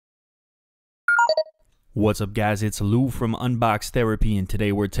What's up, guys? It's Lou from Unbox Therapy, and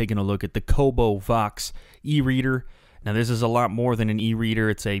today we're taking a look at the Kobo Vox e-reader. Now, this is a lot more than an e-reader.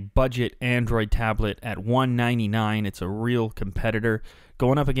 It's a budget Android tablet at $199. It's a real competitor,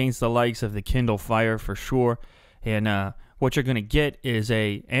 going up against the likes of the Kindle Fire for sure. And what you're going to get is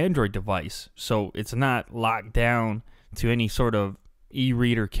a Android device, so it's not locked down to any sort of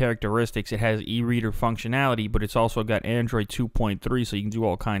e-reader characteristics. It has e-reader functionality, but it's also got Android 2.3, so you can do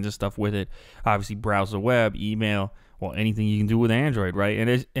all kinds of stuff with it. Obviously, browse the web, email, well, anything you can do with Android, right?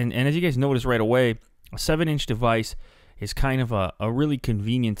 And as you guys notice right away, a 7-inch device is kind of a really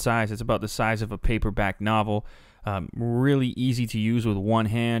convenient size. It's about the size of a paperback novel. Really easy to use with one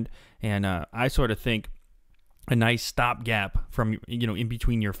hand, and I sort of think a nice stopgap from, in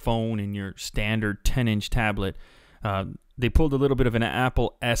between your phone and your standard 10-inch tablet. They pulled a little bit of an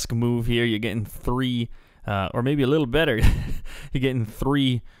Apple-esque move here. You're getting three, or maybe a little better, you're getting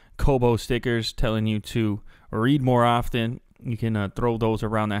 3 Kobo stickers telling you to read more often. You can throw those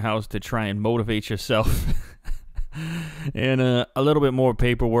around the house to try and motivate yourself. And a little bit more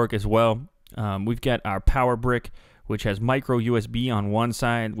paperwork as well. We've got our power brick, which has micro USB on one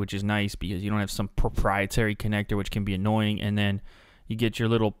side, which is nice because you don't have some proprietary connector, which can be annoying. And then you get your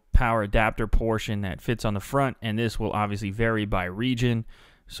little power adapter portion that fits on the front, and this will obviously vary by region,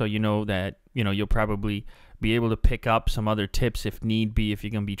 so you know that you'll probably be able to pick up some other tips if need be if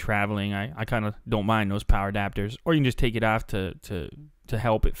you're going to be traveling. I kind of don't mind those power adapters, or you can just take it off to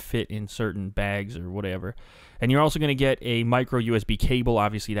help it fit in certain bags or whatever. And you're also going to get a micro USB cable.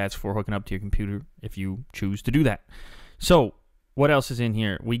 Obviously, that's for hooking up to your computer if you choose to do that. So what else is in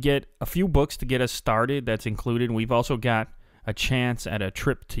here? We get a few books to get us started. That's included. We've also got a chance at a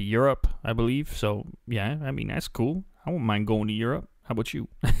trip to Europe, I believe. So yeah, I mean, that's cool. I won't mind going to Europe. How about you?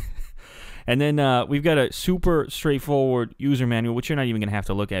 And then we've got a super straightforward user manual, which you're not even going to have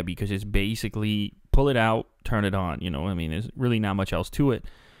to look at because it's basically pull it out, turn it on. I mean, there's really not much else to it.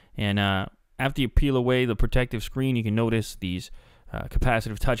 And after you peel away the protective screen, you can notice these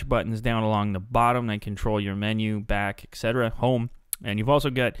capacitive touch buttons down along the bottom that control your menu, back, etc., home. And you've also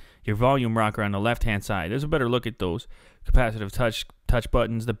got your volume rocker on the left-hand side. There's a better look at those capacitive touch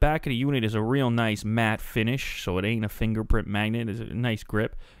buttons. The back of the unit is a real nice matte finish, so it ain't a fingerprint magnet. It's a nice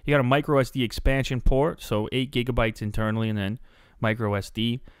grip. You got a micro SD expansion port, so 8 gigabytes internally, and then micro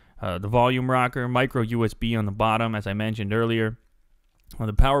SD. The volume rocker, micro USB on the bottom, as I mentioned earlier.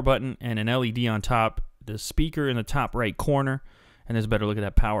 The power button and an LED on top. The speaker in the top right corner, and there's a better look at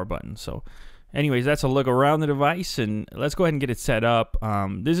that power button. So anyways, that's a look around the device, and let's go ahead and get it set up.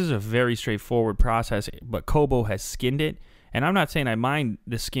 This is a very straightforward process, but Kobo has skinned it, and I'm not saying I mind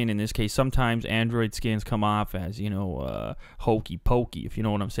the skin in this case. Sometimes Android skins come off as, hokey pokey, if you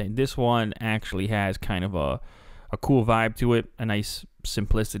know what I'm saying. This one actually has kind of a cool vibe to it, a nice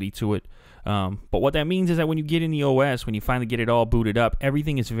simplicity to it. But what that means is that when you get in the OS, when you finally get it all booted up,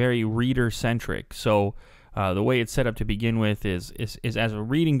 everything is very reader-centric. So the way it's set up to begin with is as a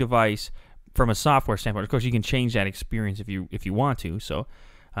reading device. From a software standpoint, of course, you can change that experience if you want to. So,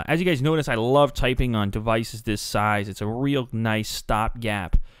 as you guys notice, I love typing on devices this size. It's a real nice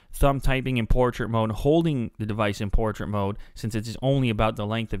stopgap. Thumb typing in portrait mode, holding the device in portrait mode, since it's only about the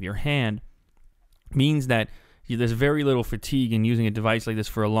length of your hand, means that there's very little fatigue in using a device like this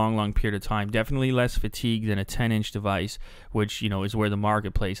for a long period of time. Definitely less fatigue than a 10-inch device, which is where the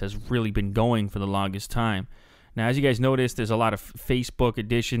marketplace has really been going for the longest time. Now, as you guys notice, there's a lot of Facebook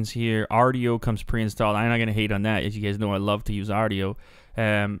additions here. Rdio comes pre-installed. I'm not going to hate on that. As you guys know, I love to use Rdio.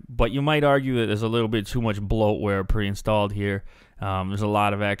 But you might argue that there's a little bit too much bloatware pre-installed here. There's a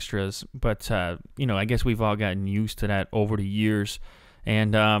lot of extras. But, I guess we've all gotten used to that over the years.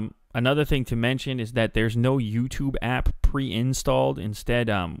 And another thing to mention is that there's no YouTube app pre-installed. Instead,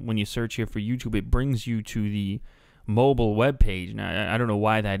 when you search here for YouTube, it brings you to the mobile web page. Now, I don't know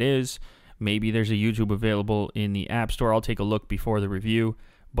why that is. Maybe there's a YouTube available in the App Store. I'll take a look before the review.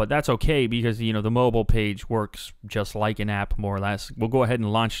 But that's okay because, the mobile page works just like an app, more or less. We'll go ahead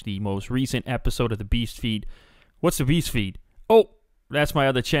and launch the most recent episode of the Beast Feed. What's the Beast Feed? Oh, that's my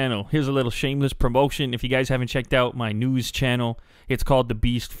other channel. Here's a little shameless promotion. If you guys haven't checked out my news channel, it's called the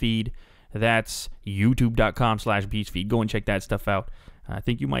Beast Feed. That's youtube.com/beastfeed. Go and check that stuff out. I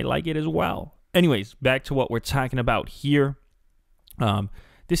think you might like it as well. Anyways, back to what we're talking about here.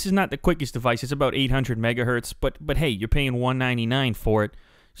 This is not the quickest device. It's about 800 megahertz, but hey, you're paying $199 for it.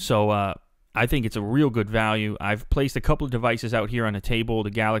 So I think it's a real good value. I've placed a couple of devices out here on the table, the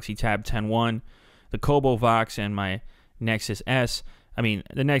Galaxy Tab 10.1, the Kobo Vox, and my Nexus S. I mean,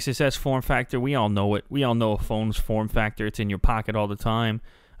 the Nexus S form factor, we all know it. We all know a phone's form factor. It's in your pocket all the time.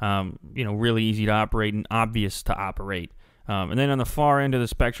 Really easy to operate and obvious to operate. And then on the far end of the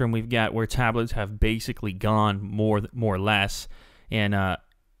spectrum, we've got where tablets have basically gone more or less. And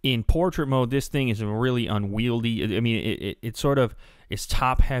in portrait mode, this thing is really unwieldy. I mean, it sort of is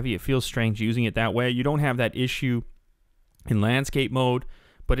top heavy. It feels strange using it that way. You don't have that issue in landscape mode,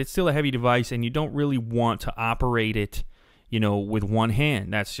 but it's still a heavy device, and you don't really want to operate it, you know, with one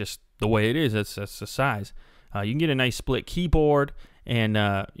hand. That's just the way it is. That's the size. You can get a nice split keyboard and,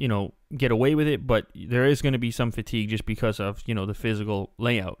 you know, get away with it, but there is going to be some fatigue just because of, you know, the physical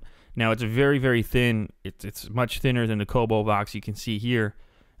layout. Now, it's very, very thin. It's much thinner than the Kobo Vox you can see here.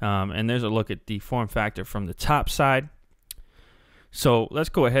 And there's a look at the form factor from the top side. So let's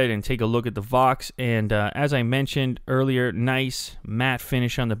go ahead and take a look at the Vox. And as I mentioned earlier, nice matte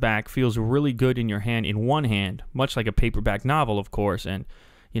finish on the back. Feels really good in your hand, in one hand, much like a paperback novel, of course. And,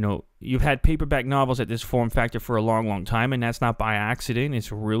 you know, you've had paperback novels at this form factor for a long, long time, and that's not by accident.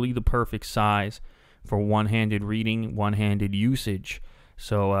 It's really the perfect size for one-handed reading, one-handed usage.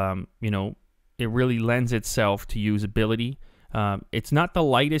 So, you know, it really lends itself to usability. It's not the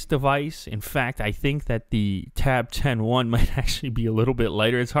lightest device. In fact, I think that the Tab 10.1 might actually be a little bit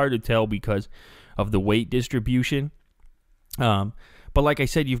lighter. It's hard to tell because of the weight distribution. But like I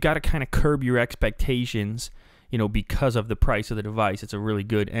said, you've got to kind of curb your expectations, you know, because of the price of the device. It's a really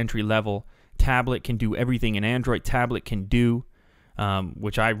good entry-level tablet. Can do everything an Android tablet can do,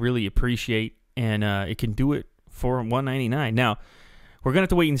 which I really appreciate. And it can do it for $199. Now, we're going to have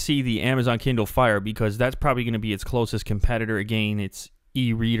to wait and see the Amazon Kindle Fire, because that's probably going to be its closest competitor. Again, it's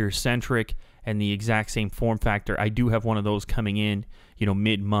e-reader centric and the exact same form factor. I do have one of those coming in, you know,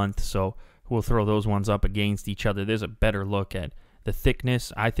 mid-month, so we'll throw those ones up against each other. There's a better look at the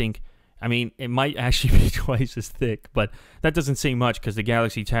thickness. I think, I mean, it might actually be twice as thick, but that doesn't say much because the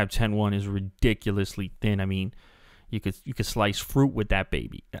Galaxy Tab 10.1 is ridiculously thin. I mean, you could slice fruit with that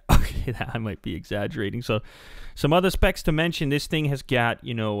baby. Okay, I might be exaggerating. So, some other specs to mention. This thing has got,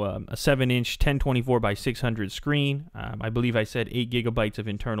 you know, a 7-inch 1024 by 600 screen. I believe I said 8 gigabytes of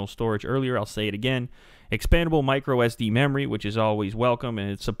internal storage earlier. I'll say it again. Expandable micro SD memory, which is always welcome,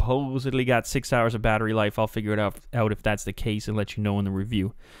 and it's supposedly got 6 hours of battery life. I'll figure it out if that's the case and let you know in the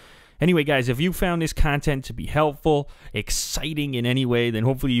review. Anyway, guys, if you found this content to be helpful, exciting in any way, then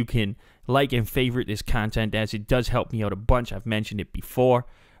hopefully you can like and favorite this content, as it does help me out a bunch. I've mentioned it before.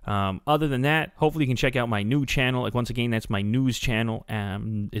 Other than that, hopefully you can check out my new channel. Like, once again, that's my news channel.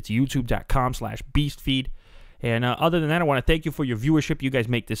 It's youtube.com/beastfeed. And other than that, I want to thank you for your viewership. You guys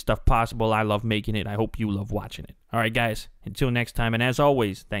make this stuff possible. I love making it. I hope you love watching it. All right, guys, until next time. And as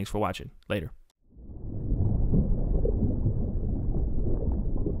always, thanks for watching. Later.